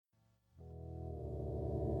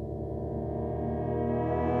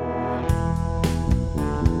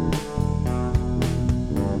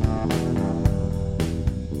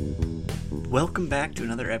Welcome back to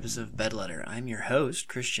another episode of Bedletter. I'm your host,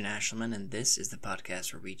 Christian Ashelman, and this is the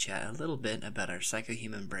podcast where we chat a little bit about our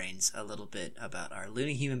psychohuman brains, a little bit about our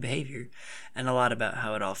loony human behavior, and a lot about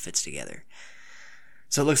how it all fits together.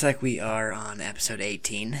 So it looks like we are on episode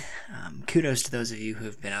 18. Kudos to those of you who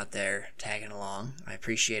have been out there tagging along. I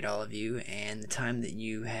appreciate all of you and the time that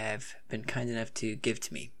you have been kind enough to give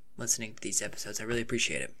to me listening to these episodes. I really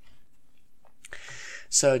appreciate it.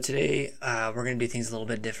 So today, we're going to do things a little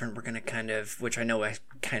bit different. We're going to which I know I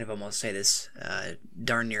kind of almost say this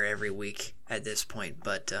darn near every week at this point,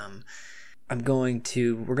 but we're going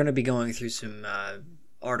to be going through some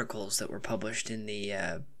articles that were published in the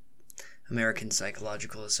American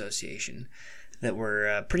Psychological Association that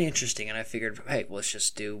were pretty interesting, and I figured, hey, let's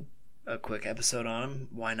just do a quick episode on them.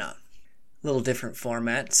 Why not? A little different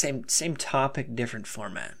format, same topic, different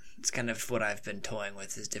format. It's kind of what I've been toying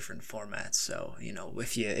with, is different formats. So,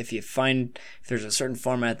 if there's a certain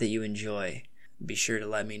format that you enjoy, be sure to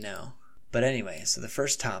let me know. But anyway, so the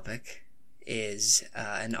first topic is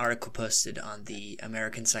an article posted on the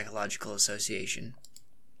American Psychological Association.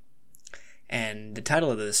 And the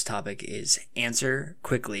title of this topic is Answer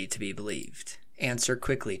Quickly to be Believed. Answer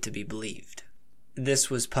Quickly to be Believed. This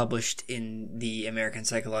was published in the American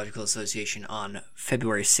Psychological Association on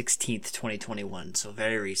February 16th, 2021, so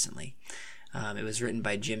very recently. It was written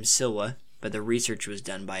by Jim Silwa, but the research was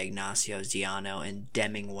done by Ignacio Ziano and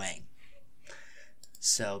Deming Wang.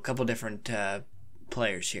 So, a couple different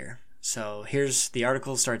players here. So, the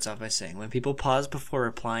article starts off by saying, when people pause before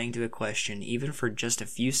replying to a question, even for just a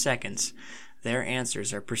few seconds, their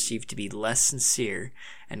answers are perceived to be less sincere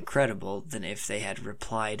and credible than if they had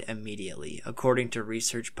replied immediately, according to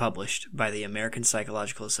research published by the American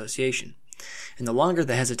Psychological Association. And the longer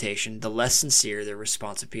the hesitation, the less sincere their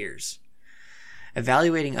response appears.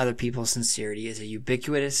 Evaluating other people's sincerity is a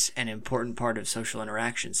ubiquitous and important part of social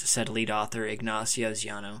interactions, said lead author Ignacio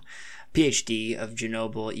Ziano, PhD of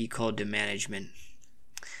Grenoble École de Management.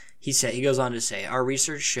 He goes on to say, our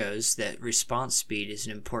research shows that response speed is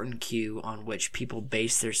an important cue on which people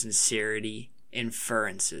base their sincerity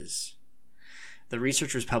inferences. The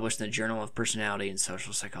research was published in the Journal of Personality and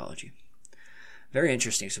Social Psychology. Very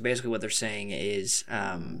interesting. So basically what they're saying is,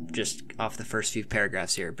 just off the first few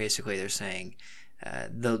paragraphs here, basically they're saying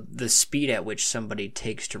the speed at which somebody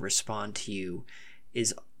takes to respond to you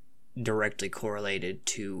is directly correlated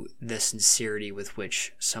to the sincerity with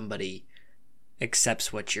which somebody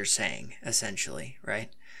accepts what you're saying, essentially, right?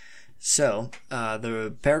 So,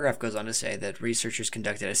 the paragraph goes on to say that researchers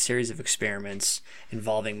conducted a series of experiments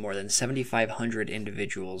involving more than 7,500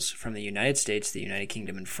 individuals from the United States, the United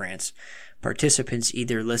Kingdom, and France. Participants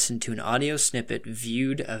either listened to an audio snippet,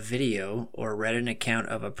 viewed a video, or read an account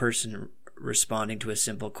of a person responding to a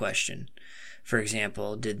simple question. For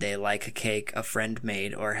example, did they like a cake a friend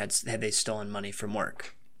made, or had they stolen money from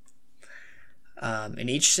work? In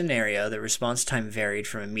each scenario, the response time varied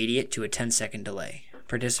from immediate to a 10-second delay.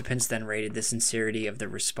 Participants then rated the sincerity of the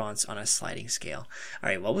response on a sliding scale. All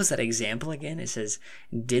right, what was that example again? It says,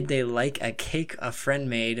 did they like a cake a friend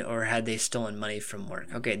made, or had they stolen money from work?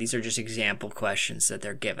 Okay, these are just example questions that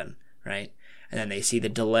they're given, right? And then they see the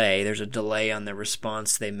delay. There's a delay on the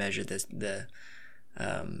response. They measure the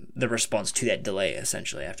response to that delay,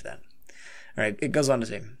 essentially, after that. All right, it goes on to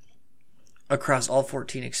say, across all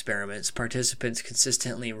 14 experiments, participants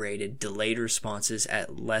consistently rated delayed responses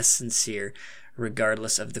at less sincere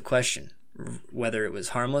regardless of the question, whether it was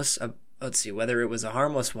whether it was a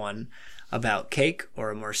harmless one about cake or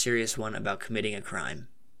a more serious one about committing a crime.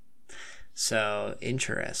 So,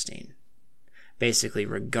 interesting. Basically,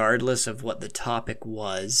 regardless of what the topic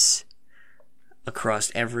was,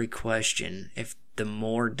 across every question, if the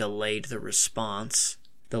more delayed the response,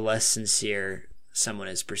 the less sincere someone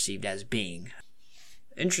is perceived as being.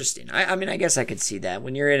 Interesting. I mean, I guess I could see that.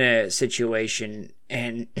 When you're in a situation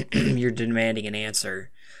and you're demanding an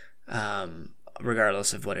answer,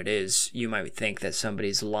 regardless of what it is, you might think that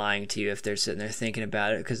somebody's lying to you if they're sitting there thinking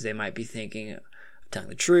about it, because they might be thinking of telling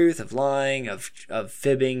the truth, of lying, of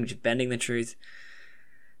fibbing, bending the truth.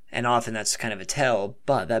 And often that's kind of a tell.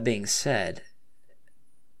 But that being said,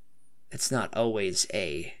 it's not always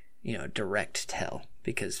a, direct tell,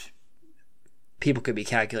 because people could be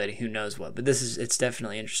calculating who knows what, but it's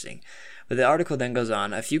definitely interesting. But the article then goes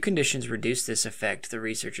on, a few conditions reduce this effect, the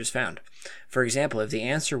researchers found. For example, if the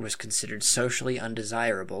answer was considered socially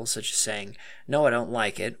undesirable, such as saying, no, I don't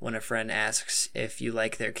like it, when a friend asks if you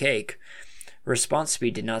like their cake, response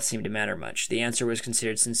speed did not seem to matter much. The answer was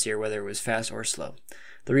considered sincere whether it was fast or slow.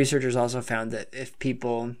 The researchers also found that if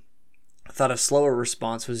people thought a slower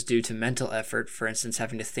response was due to mental effort, for instance,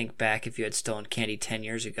 having to think back if you had stolen candy 10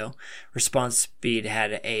 years ago. Response speed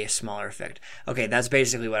had a smaller effect. Okay, that's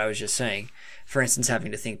basically what I was just saying. For instance,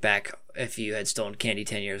 having to think back if you had stolen candy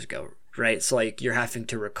 10 years ago, right? So, like, you're having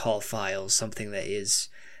to recall files, something that is,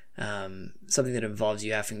 something that involves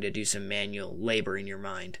you having to do some manual labor in your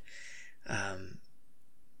mind.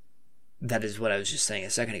 That is what I was just saying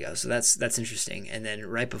a second ago. So that's interesting. And then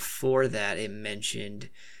right before that, it mentioned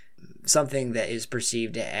something that is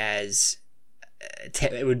perceived as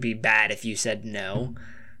it would be bad if you said no.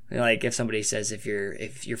 Like if somebody says if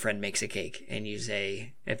your friend makes a cake and you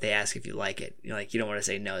say, if they ask if you like it, you don't want to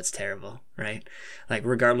say no, it's terrible, right? Like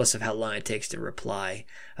regardless of how long it takes to reply,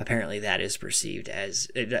 apparently that is perceived as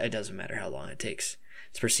it doesn't matter how long it takes.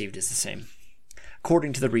 It's perceived as the same,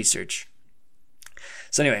 according to the research.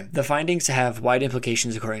 So anyway, the findings have wide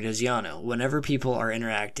implications according to Ziano. Whenever people are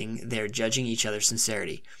interacting, they're judging each other's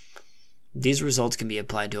sincerity. These results can be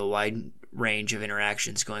applied to a wide range of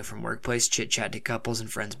interactions, going from workplace chit-chat to couples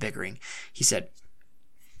and friends bickering. He said,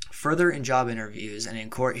 further, in job interviews and in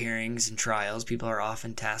court hearings and trials, people are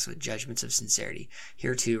often tasked with judgments of sincerity.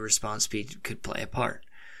 Here, too, response speed could play a part.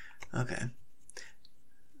 Okay.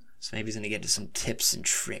 So maybe he's going to get to some tips and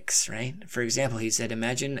tricks, right? For example, he said,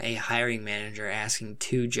 imagine a hiring manager asking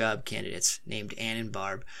two job candidates named Ann and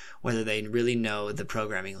Barb whether they really know the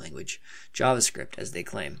programming language, JavaScript, as they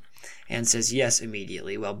claim. Ann says yes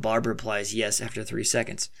immediately, while Barb replies yes after 3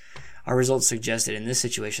 seconds. Our results suggest that in this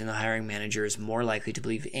situation, the hiring manager is more likely to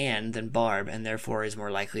believe Ann than Barb, and therefore is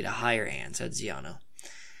more likely to hire Ann, said Ziano.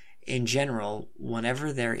 In general,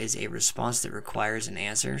 whenever there is a response that requires an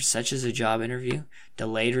answer, such as a job interview,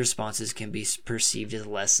 delayed responses can be perceived as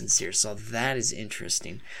less sincere. So that is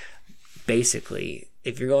interesting. Basically,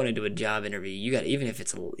 if you're going into a job interview, you got even if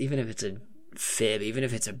it's a fib, even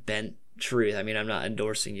if it's a bent truth. I mean, I'm not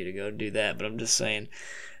endorsing you to go do that, but I'm just saying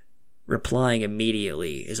replying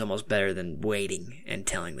immediately is almost better than waiting and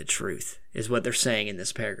telling the truth, is what they're saying in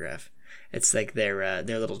this paragraph. It's like their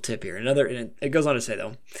little tip here. It goes on to say,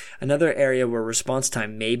 though, another area where response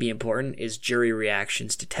time may be important is jury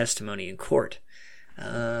reactions to testimony in court.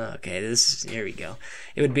 Okay, here we go.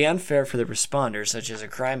 It would be unfair for the responder, such as a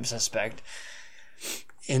crime suspect,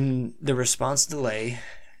 if the response delay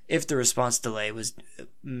was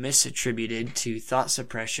misattributed to thought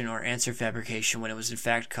suppression or answer fabrication when it was in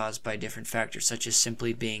fact caused by different factors, such as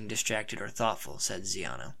simply being distracted or thoughtful, said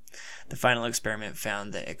Ziano. The final experiment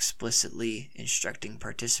found that explicitly instructing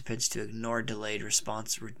participants to ignore delayed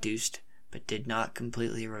response reduced, but did not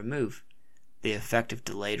completely remove, the effect of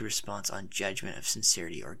delayed response on judgment of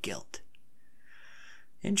sincerity or guilt.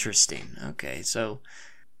 Interesting. Okay, so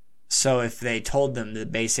if they told them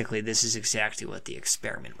that basically this is exactly what the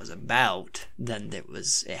experiment was about, then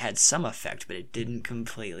it had some effect, but it didn't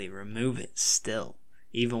completely remove it still,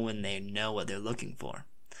 even when they know what they're looking for.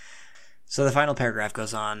 So the final paragraph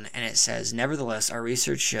goes on, and it says, nevertheless, our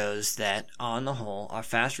research shows that, on the whole, a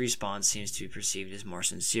fast response seems to be perceived as more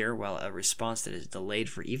sincere, while a response that is delayed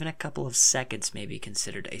for even a couple of seconds may be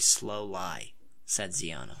considered a slow lie, said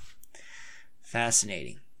Ziano.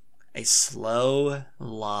 Fascinating. A slow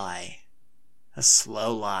lie. A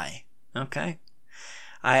slow lie. Okay.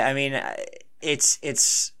 I mean, it's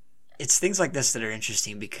things like this that are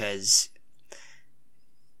interesting because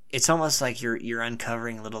it's almost like you're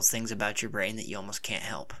uncovering little things about your brain that you almost can't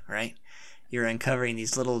help, right? You're uncovering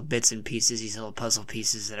these little bits and pieces, these little puzzle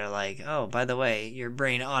pieces that are like, oh, by the way, your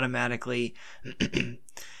brain automatically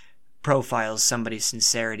profiles somebody's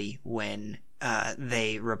sincerity when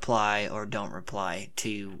they reply or don't reply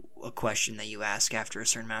to a question that you ask after a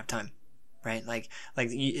certain amount of time, right? Like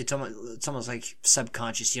it's almost like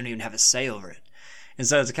subconscious. You don't even have a say over it. And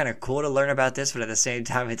so it's kind of cool to learn about this, but at the same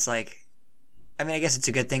time, it's like, I mean, I guess it's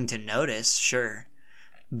a good thing to notice, sure,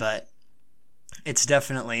 but it's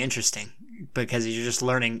definitely interesting because you're just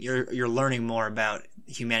learning. You're learning more about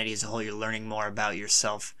humanity as a whole. You're learning more about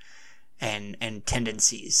yourself and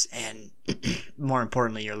tendencies, and more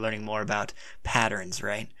importantly, you're learning more about patterns.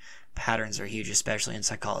 Right? Patterns are huge, especially in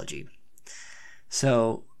psychology.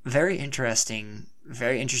 So very interesting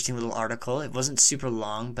little article. It wasn't super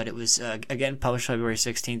long, but it was again published February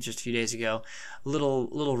 16th, just a few days ago.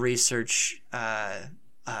 Little research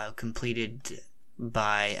completed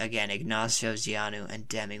by, again, Ignacio Ziano and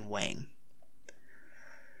Deming Wang.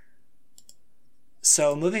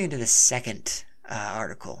 So moving into the second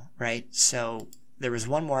article, right? So there was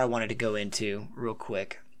one more I wanted to go into real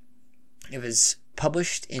quick. It was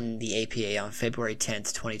published in the APA on February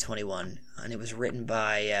 10th, 2021, and it was written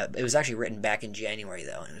by, it was actually written back in January,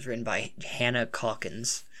 though, and it was written by Hannah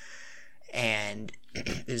Calkins, and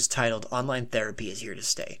is titled Online Therapy is Here to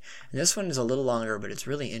Stay. And this one is a little longer, but it's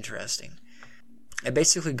really interesting. It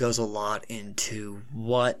basically goes a lot into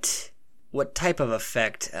what type of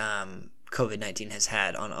effect COVID-19 has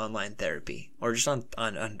had on online therapy, or just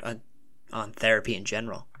on therapy in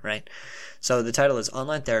general, right? So the title is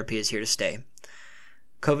Online Therapy is Here to Stay.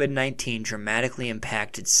 COVID-19 dramatically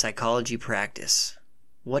impacted psychology practice.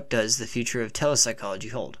 What does the future of telepsychology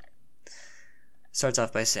hold? Starts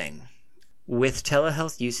off by saying, with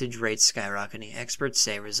telehealth usage rates skyrocketing, experts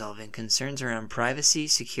say resolving concerns around privacy,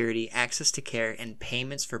 security, access to care, and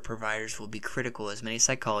payments for providers will be critical as many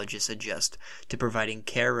psychologists adjust to providing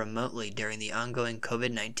care remotely during the ongoing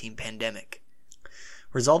COVID-19 pandemic.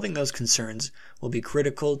 Resolving those concerns will be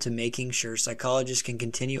critical to making sure psychologists can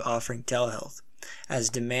continue offering telehealth as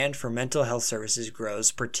demand for mental health services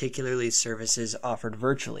grows, particularly services offered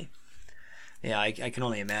virtually. Yeah, I can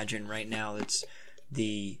only imagine right now it's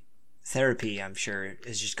the therapy, I'm sure,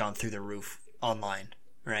 has just gone through the roof online,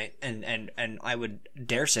 right? And I would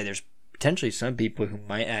dare say there's potentially some people who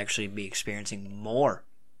might actually be experiencing more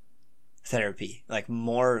therapy, like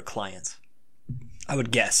more clients. I would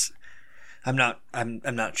guess. I'm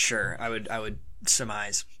not sure. I would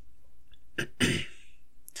surmise.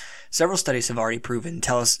 Several studies have already proven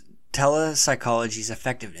telepsychology's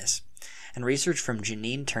effectiveness, and research from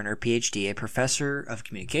Janine Turner, PhD, a professor of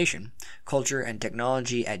communication, culture, and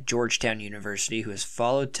technology at Georgetown University, who has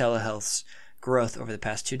followed telehealth's growth over the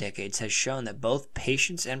past 2 decades, has shown that both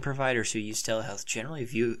patients and providers who use telehealth generally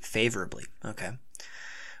view it favorably. Okay.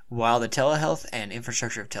 While the telehealth and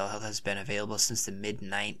infrastructure of telehealth has been available since the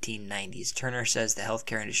mid-1990s, Turner says the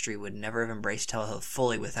healthcare industry would never have embraced telehealth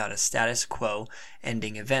fully without a status quo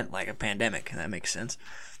ending event like a pandemic. And that makes sense.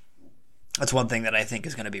 That's one thing that I think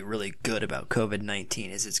is going to be really good about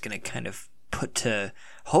COVID-19 is it's going to kind of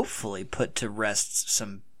hopefully put to rest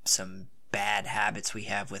some bad habits we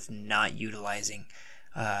have with not utilizing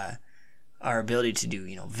our ability to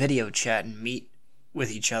do, video chat and meet with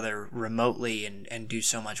each other remotely and do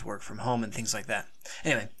so much work from home and things like that.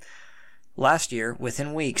 Anyway, last year,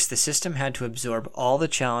 within weeks, the system had to absorb all the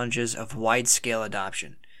challenges of wide-scale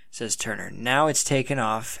adoption, says Turner. Now it's taken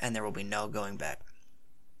off and there will be no going back.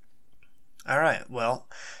 All right, well,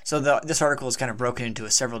 so this article is kind of broken into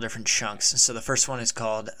several different chunks. So the first one is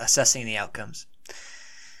called Assessing the Outcomes.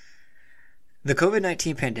 The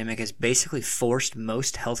COVID-19 pandemic has basically forced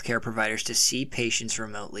most healthcare providers to see patients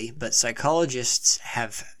remotely, but psychologists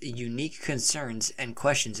have unique concerns and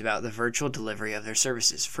questions about the virtual delivery of their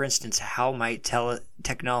services. For instance, how might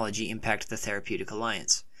technology impact the therapeutic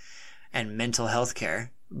alliance? And mental health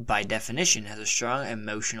care, by definition, has a strong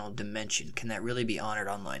emotional dimension. Can that really be honored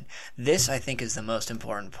online? This, I think, is the most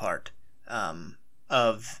important part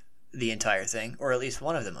of the entire thing, or at least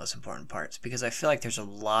one of the most important parts, because I feel like there's a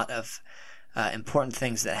lot of important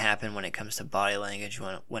things that happen when it comes to body language,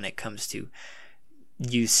 when it comes to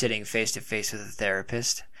you sitting face to face with a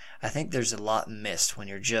therapist. I think there's a lot missed when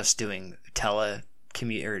you're just doing telehealth,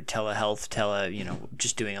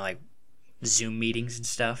 just doing like Zoom meetings and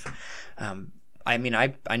stuff. I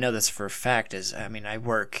know this for a fact. I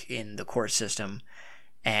work in the court system,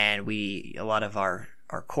 and a lot of our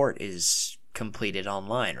court is completed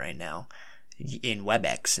online right now in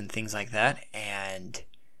WebEx and things like that, and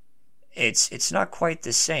it's not quite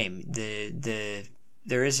the same.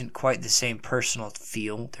 There isn't quite the same personal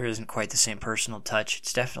feel. There isn't quite the same personal touch.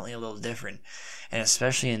 It's definitely a little different. And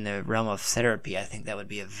especially in the realm of therapy, I think that would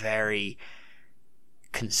be a very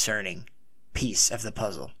concerning piece of the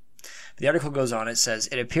puzzle. The article goes on. It says,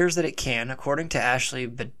 it appears that it can, according to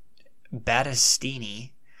Ashley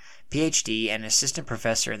Battistini, PhD and assistant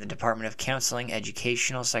professor in the Department of Counseling,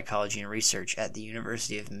 Educational Psychology and Research at the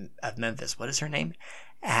University of Memphis. What is her name?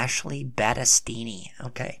 Ashley Battistini.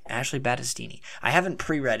 Okay, Ashley Battistini. I haven't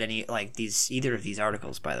pre-read either of these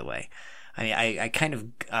articles, by the way. I kind of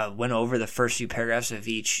went over the first few paragraphs of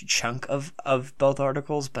each chunk of both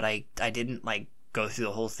articles, but I didn't go through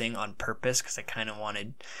the whole thing on purpose because I kind of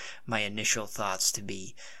wanted my initial thoughts to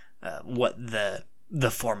be what the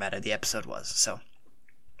format of the episode was. So,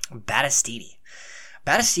 Battistini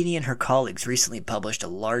and her colleagues recently published a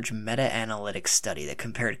large meta-analytic study that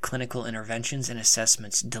compared clinical interventions and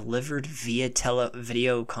assessments delivered via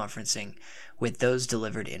video conferencing with those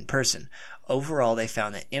delivered in person. Overall, they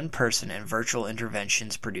found that in-person and virtual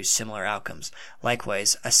interventions produced similar outcomes.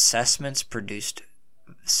 Likewise, assessments produced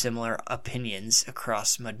similar opinions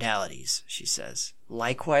across modalities, she says.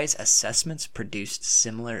 Likewise, assessments produced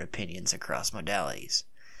similar opinions across modalities.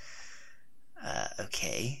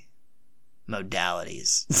 Okay.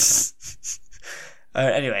 Modalities.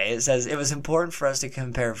 Anyway, it says it was important for us to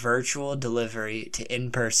compare virtual delivery to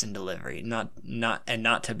in-person delivery, not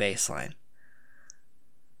to baseline.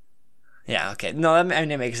 Yeah, okay. No, I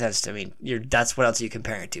mean, it makes sense to me. That's what else are you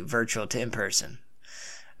comparing it to? Virtual to in-person.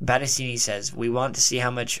 Battistini says, we want to see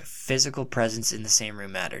how much physical presence in the same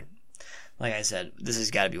room mattered. Like I said, this has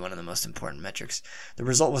got to be one of the most important metrics. The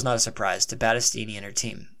result was not a surprise to Battistini and her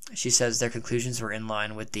team. She says their conclusions were in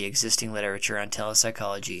line with the existing literature on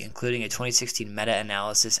telepsychology, including a 2016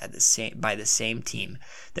 meta-analysis by the same team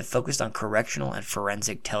that focused on correctional and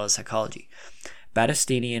forensic telepsychology.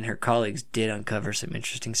 Battistini and her colleagues did uncover one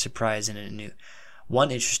interesting surprise in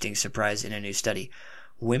a new study.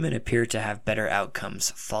 Women appear to have better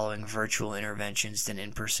outcomes following virtual interventions than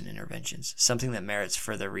in-person interventions, something that merits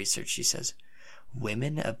further research, she says.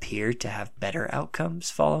 Women appear to have better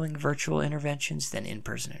outcomes following virtual interventions than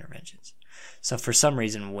in-person interventions. So for some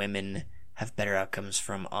reason, women have better outcomes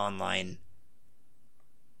from online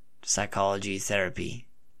psychology therapy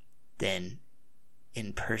than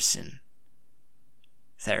in-person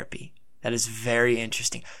therapy. That is very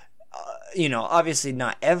interesting. Obviously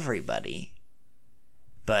not everybody,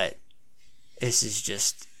 but this is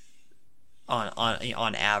just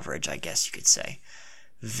on average, I guess you could say.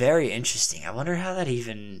 Very interesting. I wonder why that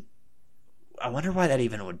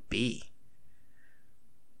even would be.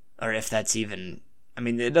 Or if that's even,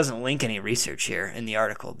 it doesn't link any research here in the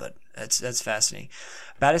article, but that's fascinating.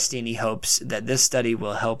 Battistini hopes that this study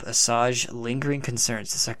will help assuage lingering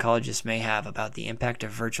concerns the psychologists may have about the impact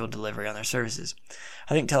of virtual delivery on their services.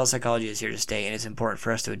 I think telepsychology is here to stay, and it's important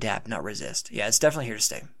for us to adapt, not resist. Yeah, it's definitely here to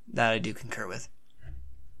stay. That I do concur with.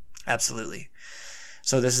 Absolutely.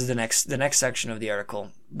 So this is the next section of the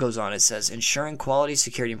article goes on. It says, ensuring quality,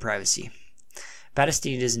 security, and privacy.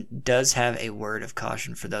 Battistini does have a word of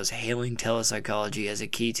caution for those hailing telepsychology as a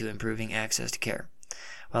key to improving access to care.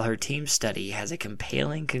 While her team's study has a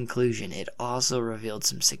compelling conclusion, it also revealed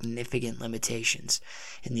some significant limitations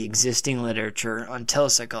in the existing literature on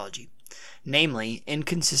telepsychology, namely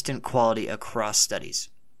inconsistent quality across studies.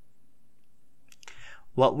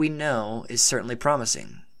 What we know is certainly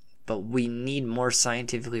promising, but we need more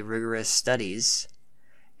scientifically rigorous studies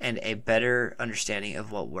and a better understanding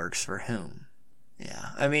of what works for whom.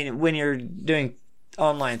 Yeah, when you're doing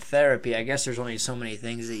online therapy, I guess there's only so many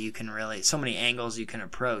things that you can so many angles you can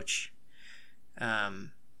approach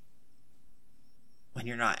when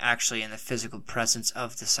you're not actually in the physical presence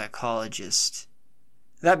of the psychologist.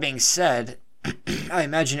 That being said, I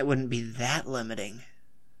imagine it wouldn't be that limiting.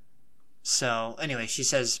 So, anyway, she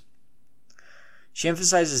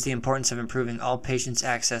emphasizes the importance of improving all patients'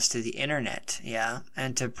 access to the internet,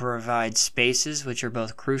 and to provide spaces which are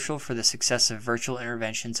both crucial for the success of virtual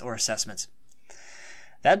interventions or assessments.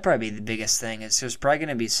 That'd probably be the biggest thing. Is there's probably going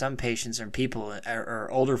to be some patients or people or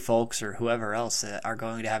older folks or whoever else that are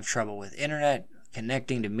going to have trouble with internet,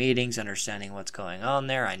 connecting to meetings, understanding what's going on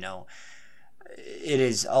there. I know it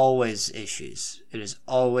is always issues. It is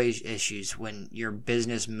always issues when your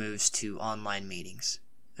business moves to online meetings.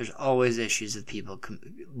 There's always issues with people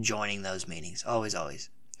joining those meetings. Always,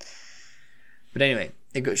 always. But anyway,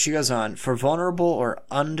 she goes on. For vulnerable or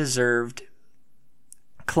undeserved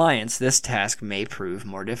clients, this task may prove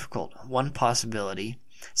more difficult. One possibility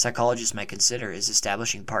psychologists might consider is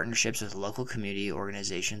establishing partnerships with local community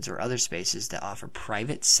organizations or other spaces that offer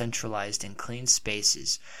private, centralized, and clean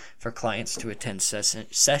spaces for clients to attend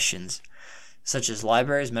sessions, such as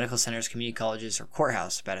libraries, medical centers, community colleges, or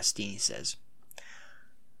courthouse, Battistini says.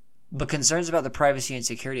 But concerns about the privacy and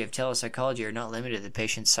security of telepsychology are not limited to the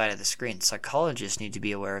patient's side of the screen. Psychologists need to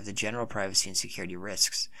be aware of the general privacy and security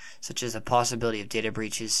risks, such as the possibility of data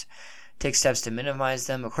breaches. Take steps to minimize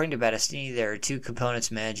them. According to Battistini, there are two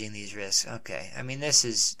components managing these risks. Okay, this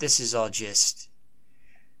is all just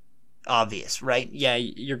obvious, right? Yeah,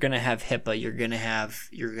 you're gonna have HIPAA. You're gonna have.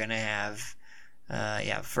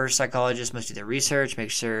 First, psychologists must do their research,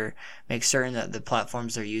 make certain that the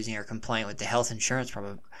platforms they're using are compliant with the Health Insurance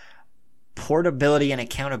Portability and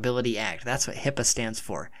Accountability Act. That's what HIPAA stands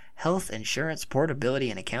for. Health Insurance Portability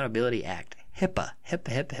and Accountability Act. HIPAA.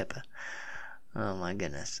 Oh my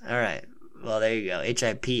goodness. All right. Well, there you go.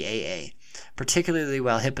 HIPAA. Particularly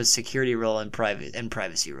while HIPAA's security role and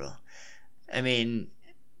privacy role.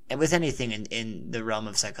 With anything in the realm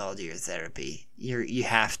of psychology or therapy, you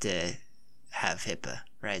have to have HIPAA,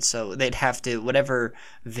 right? So they'd have to, whatever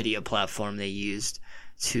video platform they used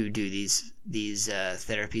to do these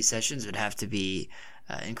therapy sessions would have to be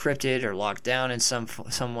encrypted or locked down in some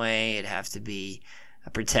way. It'd have to be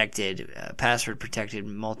protected, password protected,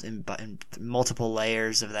 multiple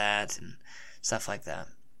layers of that and stuff like that,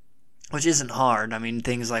 which isn't hard.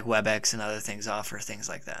 Things like WebEx and other things offer things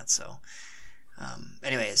like that. So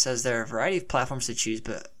Anyway, it says there are a variety of platforms to choose,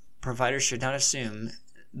 but providers should not assume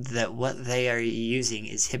that what they are using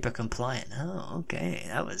is HIPAA compliant. Oh, okay.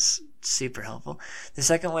 That was super helpful. The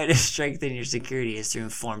second way to strengthen your security is through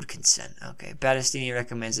informed consent. Okay. Battistini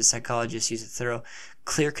recommends that psychologists use a thorough,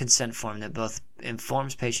 clear consent form that both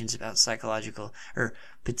informs patients about psychological or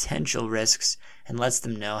potential risks and lets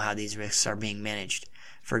them know how these risks are being managed.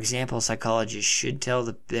 For example, psychologists should tell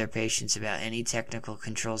their patients about any technical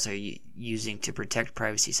controls they're using to protect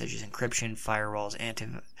privacy, such as encryption, firewalls,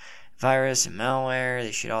 antivirus, and malware.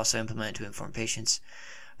 They should also implement to inform patients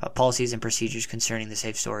about policies and procedures concerning the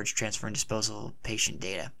safe storage, transfer, and disposal of patient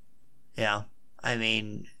data. Yeah, I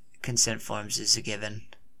mean, consent forms is a given.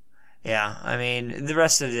 Yeah, I mean, the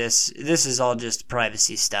rest of this is all just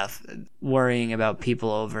privacy stuff. Worrying about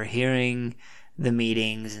people overhearing the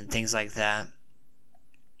meetings and things like that.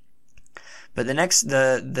 But the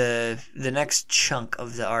next chunk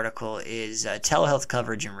of the article is telehealth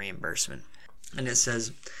coverage and reimbursement. And it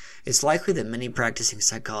says, it's likely that many practicing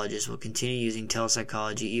psychologists will continue using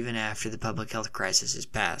telepsychology even after the public health crisis is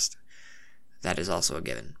passed. That is also a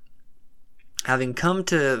given. Having come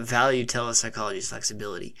to value telepsychology's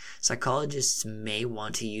flexibility, psychologists may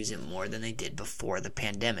want to use it more than they did before the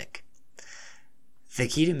pandemic. The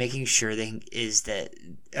key to making sure the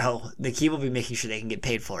key will be making sure they can get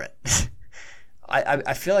paid for it.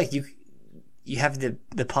 I feel like you have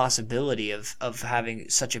the possibility of having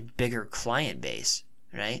such a bigger client base,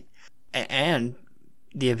 right? And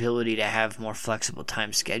the ability to have more flexible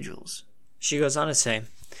time schedules. She goes on to say,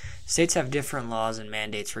 states have different laws and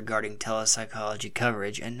mandates regarding telepsychology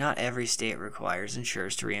coverage, and not every state requires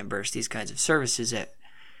insurers to reimburse these kinds of services at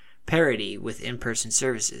parity with in-person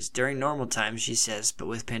services. During normal times, she says, but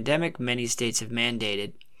with pandemic, many states have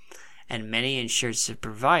mandated and many insurers have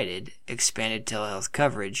provided expanded telehealth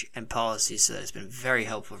coverage and policies, so that it's been very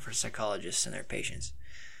helpful for psychologists and their patients.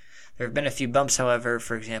 There have been a few bumps, however.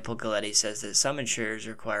 For example, Galetti says that some insurers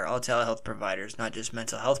require all telehealth providers, not just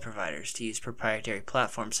mental health providers, to use proprietary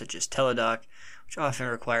platforms such as Teladoc, which often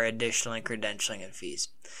require additional credentialing and fees.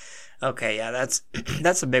 Okay, yeah,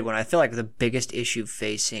 that's a big one. I feel like the biggest issue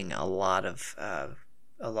facing a lot of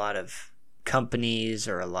companies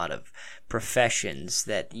or a lot of professions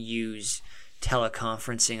that use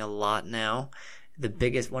teleconferencing a lot now,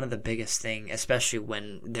 one of the biggest thing, especially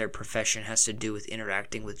when their profession has to do with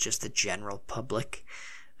interacting with just the general public,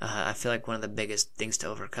 I feel like one of the biggest things to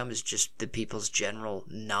overcome is just the people's general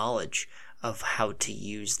knowledge of how to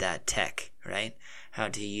use that tech, right? How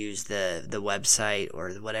to use the website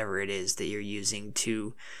or whatever it is that you're using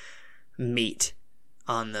to meet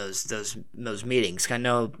on those meetings. I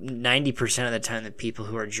know 90% of the time the people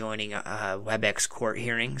who are joining WebEx court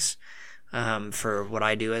hearings for what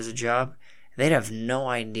I do as a job, they'd have no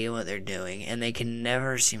idea what they're doing, and they can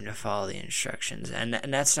never seem to follow the instructions. And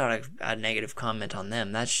that's not a negative comment on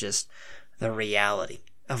them. That's just the reality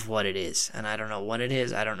of what it is. And I don't know what it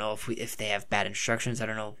is. I don't know if they have bad instructions. I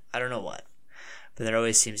don't know what. But there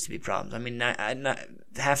always seems to be problems. I mean, not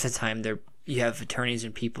half the time you have attorneys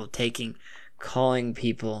and people calling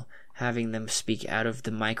people, having them speak out of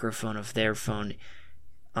the microphone of their phone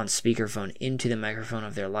on speakerphone into the microphone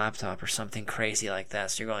of their laptop or something crazy like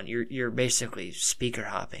that. So you're basically speaker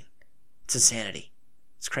hopping. It's insanity.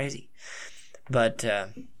 It's crazy. But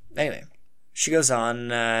anyway, she goes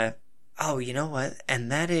on, you know what?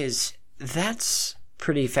 And that's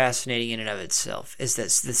pretty fascinating in and of itself, is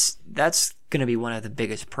that's going to be one of the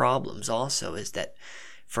biggest problems also, is that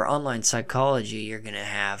for online psychology, you're going to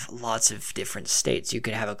have lots of different states. You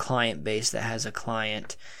could have a client base that has a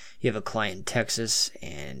client. You have a client in Texas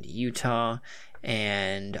and Utah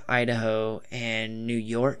and Idaho and New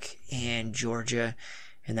York and Georgia,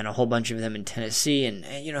 and then a whole bunch of them in Tennessee. And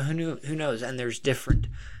who knows? And there's different.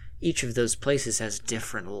 Each of those places has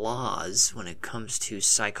different laws when it comes to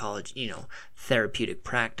psychology, therapeutic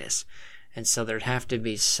practice. And so there'd have to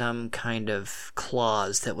be some kind of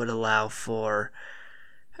clause that would allow for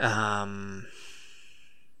some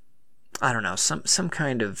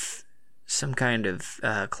kind of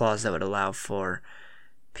clause that would allow for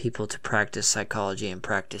people to practice psychology and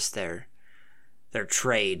practice their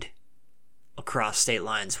trade across state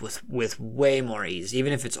lines with way more ease,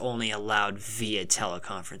 even if it's only allowed via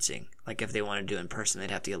teleconferencing. Like if they want to do it in person, they'd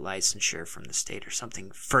have to get licensure from the state or something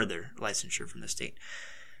further licensure from the state.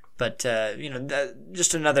 But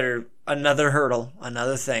just another hurdle,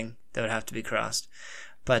 another thing that would have to be crossed.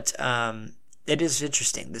 But it is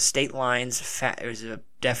interesting. The state lines is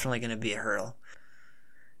definitely going to be a hurdle.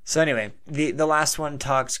 So anyway, the last one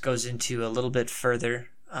goes into a little bit further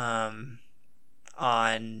on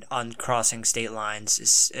crossing state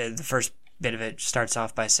lines. The first bit of it starts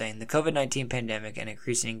off by saying the COVID-19 pandemic and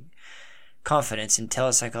increasing confidence in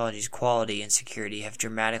telepsychology's quality and security have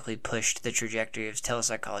dramatically pushed the trajectory of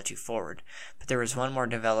telepsychology forward. But there was one more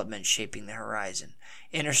development shaping the horizon.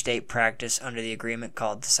 Interstate practice under the agreement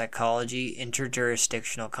called the Psychology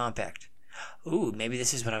Interjurisdictional Compact. Ooh, maybe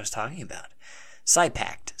this is what I was talking about.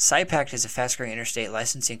 PsyPact. PsyPact is a fast-growing interstate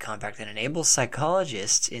licensing compact that enables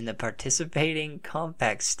psychologists in the participating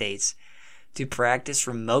compact states to practice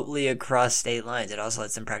remotely across state lines. It also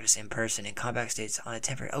lets them practice in person in compact states on a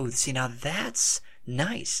temporary... Oh, see, now that's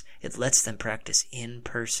nice. It lets them practice in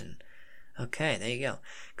person. Okay, there you go.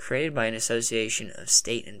 Created by an association of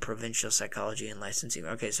state and provincial psychology and licensing.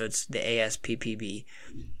 Okay, so it's the ASPPB,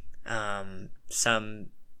 some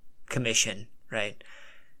commission, right?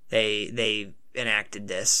 They enacted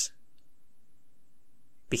this,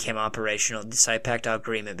 became operational. The PsyPact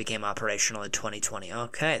agreement became operational in 2020.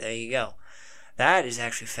 Okay, there you go. That is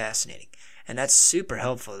actually fascinating, and that's super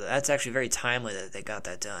helpful. That's actually very timely that they got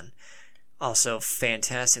that done. Also,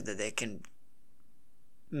 fantastic that they can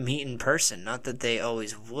meet in person. Not that they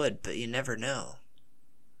always would, but you never know.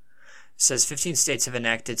 It says 15 states have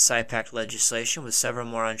enacted PsyPact legislation, with several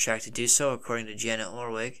more on track to do so, according to Janet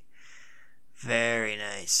Orwig. Very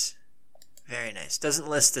nice. Very nice. Doesn't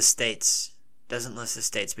list the states, but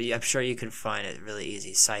I'm sure you can find it really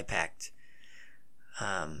easy. PsyPact.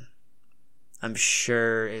 I'm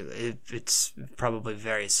sure it's probably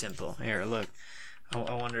very simple. Here, look.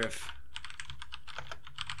 I wonder if...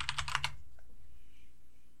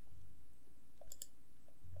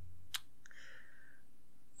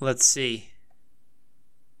 Let's see.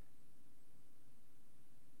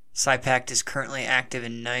 PsyPact is currently active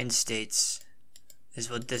in 9 states,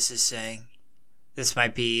 is what this is saying. This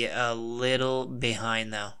might be a little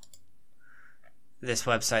behind, though, this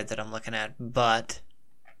website that I'm looking at, but...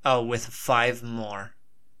 Oh, with 5 more.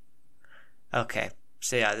 Okay.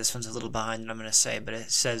 So yeah, this one's a little behind what I'm going to say, but it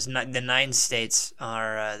says the 9 states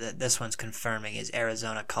are, this one's confirming, is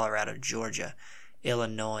Arizona, Colorado, Georgia,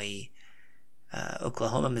 Illinois,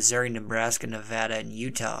 Oklahoma, Missouri, Nebraska, Nevada, and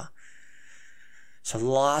Utah. So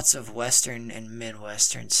lots of western and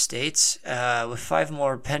midwestern states, with 5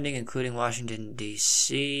 more pending, including Washington,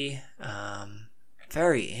 D.C.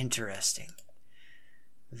 Very interesting.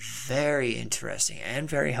 Very interesting and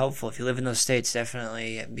very helpful. If you live in those states,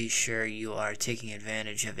 definitely be sure you are taking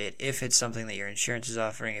advantage of it. If it's something that your insurance is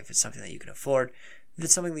offering, if it's something that you can afford, if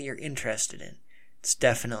it's something that you're interested in, it's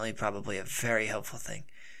definitely probably a very helpful thing.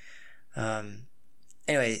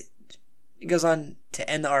 Anyway, it goes on to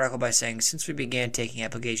end the article by saying, since we began taking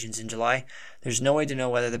applications in July, there's no way to know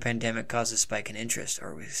whether the pandemic caused a spike in interest,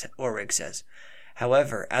 Orwig says.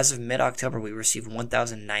 However, as of mid-October, we received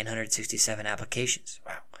 1,967 applications.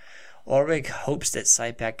 Wow. Orwig hopes that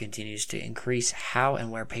PsyPact continues to increase how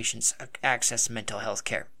and where patients access mental health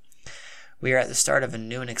care. We are at the start of a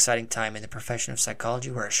new and exciting time in the profession of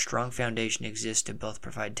psychology where a strong foundation exists to both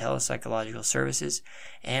provide telepsychological services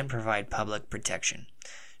and provide public protection,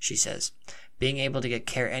 she says. Being able to get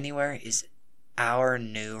care anywhere is our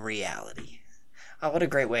new reality. Oh, what a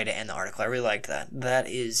great way to end the article. I really liked that. That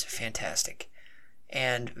is fantastic.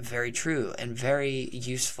 And very true and very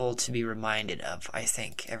useful to be reminded of, I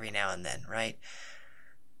think, every now and then, right?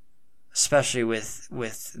 Especially with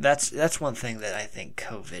that's one thing that I think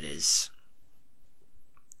COVID is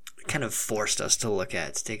kind of forced us to look at.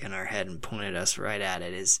 It's taken our head and pointed us right at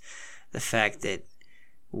it, is the fact that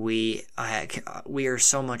we are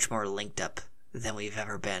so much more linked up than we've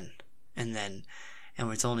ever been, and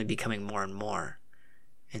it's only becoming more and more,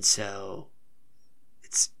 and so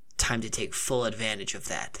it's time to take full advantage of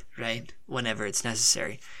that, right? Whenever it's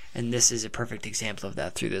necessary. And this is a perfect example of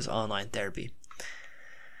that through this online therapy.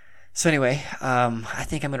 So anyway, I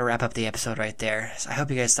think I'm going to wrap up the episode right there. So I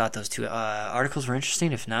hope you guys thought those 2 articles were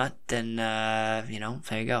interesting. If not, then, there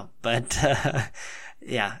you go. But,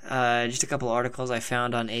 yeah, just a couple articles I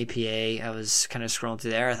found on APA. I was kind of scrolling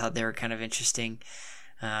through there. I thought they were kind of interesting.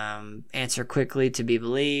 Answer quickly to be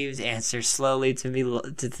believed, answer slowly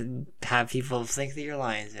to have people think that you're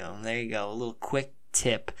lying to them. There you go. A little quick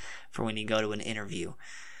tip for when you go to an interview.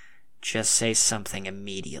 Just say something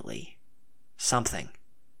immediately. Something.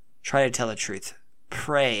 Try to tell the truth.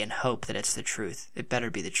 Pray and hope that it's the truth. It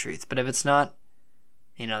better be the truth. But if it's not,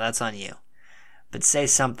 that's on you. But say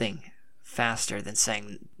something faster than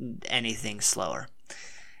saying anything slower.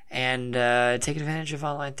 And take advantage of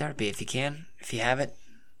online therapy if you can, if you have it.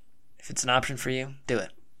 If it's an option for you, do it.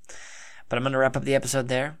 But I'm going to wrap up the episode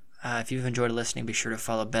there. If you've enjoyed listening, be sure to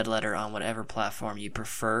follow Bedletter on whatever platform you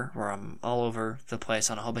prefer, where I'm all over the place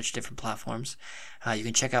on a whole bunch of different platforms. You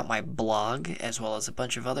can check out my blog, as well as a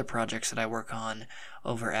bunch of other projects that I work on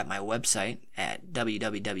over at my website at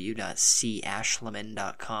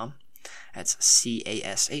www.cashliman.com. That's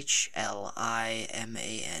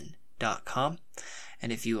CASHLIMAN.com.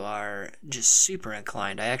 And if you are just super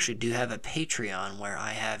inclined, I actually do have a Patreon where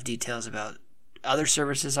I have details about other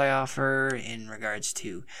services I offer in regards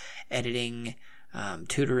to editing,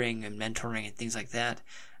 tutoring, and mentoring, and things like that.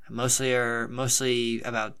 Mostly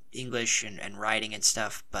about English and writing and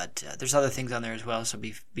stuff, but there's other things on there as well, so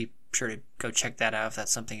be sure to go check that out if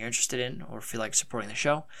that's something you're interested in or feel like supporting the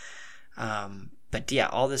show. But yeah,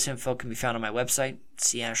 all this info can be found on my website,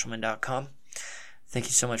 cashlman.com. Thank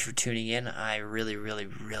you so much for tuning in. I really, really,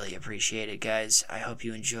 really appreciate it, guys. I hope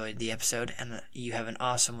you enjoyed the episode, and you have an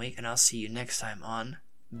awesome week, and I'll see you next time on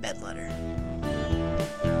Bedletter.